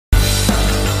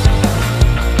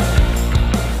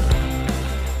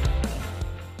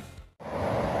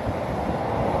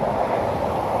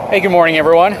Hey, good morning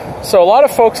everyone. So a lot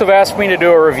of folks have asked me to do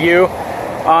a review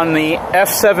on the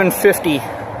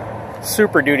F750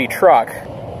 Super Duty truck.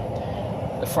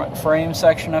 The front frame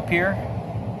section up here.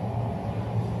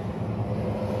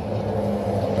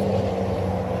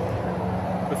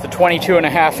 With the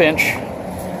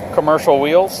 22.5-inch commercial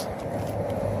wheels.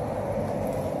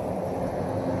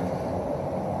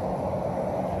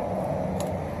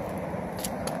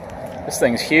 This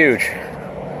thing's huge.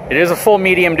 It is a full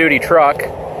medium duty truck.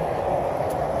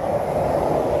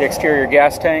 The exterior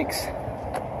gas tanks.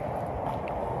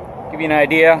 Give you an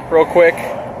idea real quick.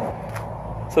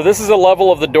 So this is the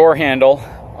level of the door handle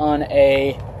on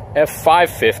a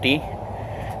F550,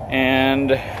 and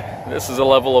this is the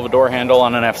level of a door handle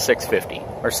on an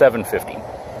F650 or 750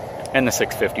 and the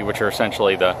 650, which are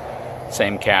essentially the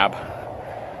same cab.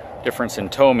 Difference in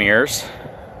tow mirrors.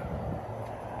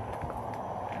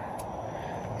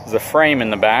 This is a frame in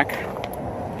the back.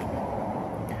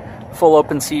 Full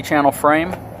open C-channel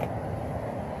frame.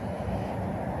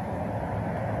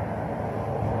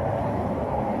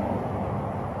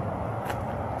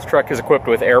 This truck is equipped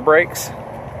with air brakes.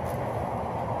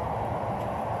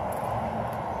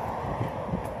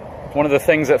 One of the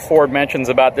things that Ford mentions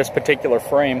about this particular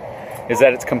frame is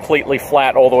that it's completely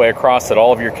flat all the way across, that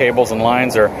all of your cables and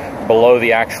lines are below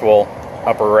the actual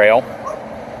upper rail.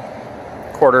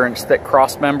 1/4-inch thick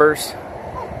cross members.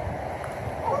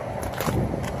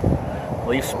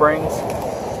 Leaf springs.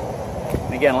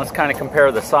 And again, let's kind of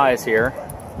compare the size here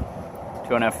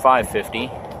to an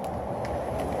F550.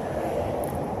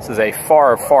 This is a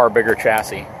far, far bigger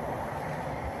chassis.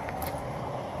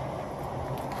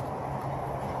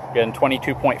 Again,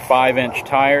 22.5-inch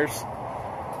tires.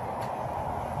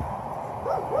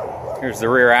 Here's the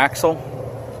rear axle.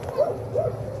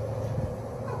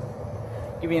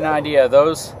 Give you an idea,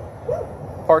 those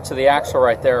parts of the axle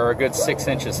right there are a good 6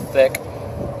 inches thick.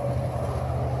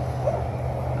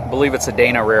 I believe it's a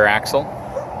Dana rear axle.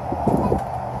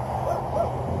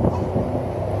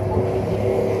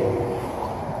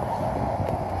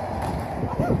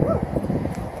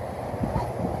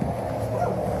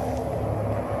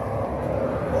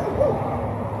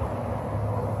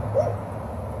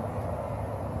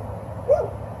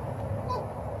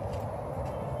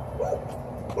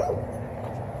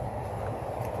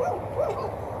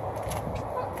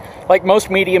 Like most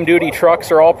medium duty trucks,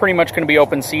 they're all pretty much going to be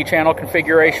open C-channel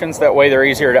configurations. That way they're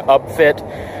easier to upfit,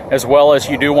 as well as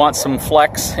you do want some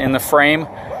flex in the frame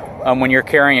when you're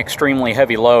carrying extremely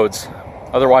heavy loads.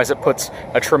 Otherwise it puts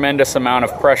a tremendous amount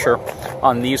of pressure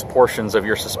on these portions of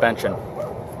your suspension.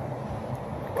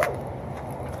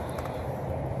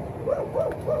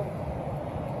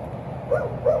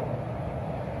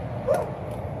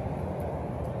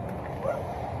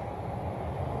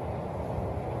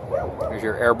 There's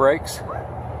your air brakes.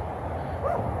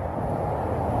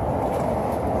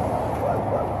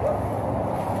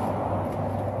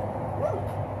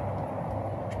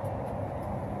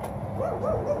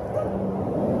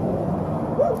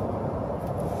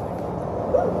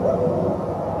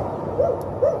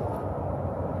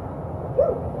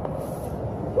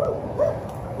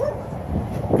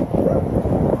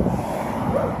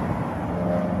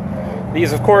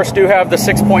 These, of course, do have the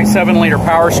 6.7-liter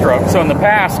Powerstroke. So in the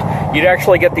past, you'd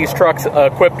actually get these trucks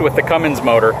equipped with the Cummins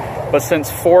motor. But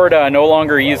since Ford no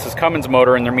longer uses Cummins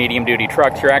motor in their medium-duty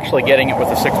trucks, you're actually getting it with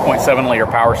a 6.7-liter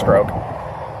Powerstroke.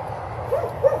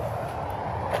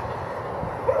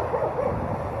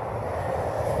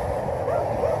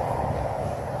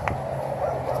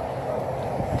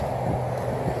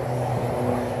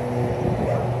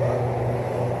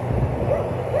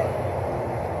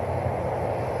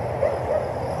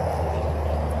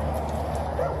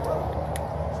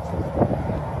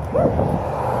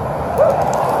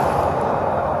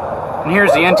 And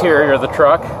here's the interior of the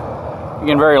truck.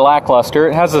 Again, very lackluster.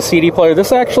 It has a CD player.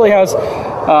 This actually has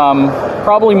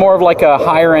probably more of like a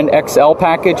higher-end XL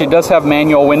package. It does have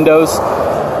manual windows,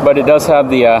 but it does have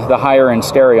the higher-end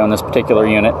stereo on this particular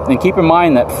unit. And keep in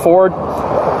mind that Ford,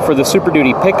 for the Super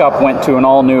Duty pickup, went to an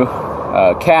all-new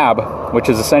cab, which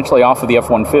is essentially off of the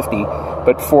F150.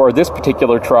 But for this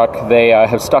particular truck, they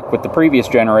have stuck with the previous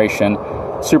generation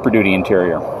Super Duty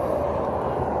interior.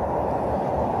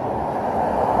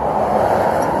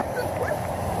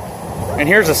 And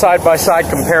here's a side-by-side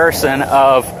comparison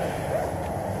of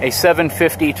a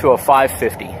 750 to a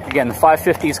 550. Again, the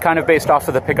 550 is kind of based off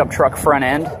of the pickup truck front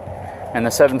end, and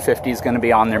the 750 is going to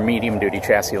be on their medium-duty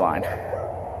chassis line.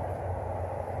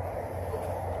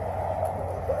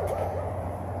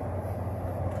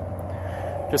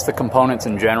 Just the components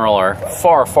in general are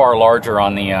far, far larger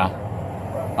on the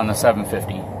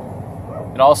 750.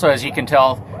 It also, as you can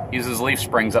tell, Uses leaf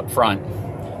springs up front.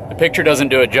 The picture doesn't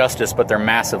do it justice, but they're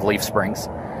massive leaf springs.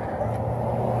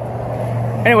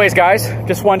 Anyways, guys,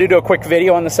 just wanted to do a quick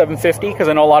video on the 750 because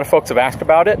I know a lot of folks have asked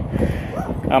about it.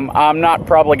 I'm not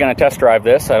probably going to test drive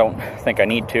this. I don't think I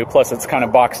need to. Plus, it's kind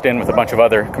of boxed in with a bunch of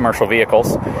other commercial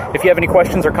vehicles. If you have any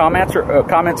questions or comments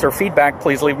or feedback,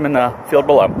 please leave them in the field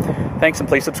below. Thanks, and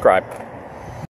please subscribe.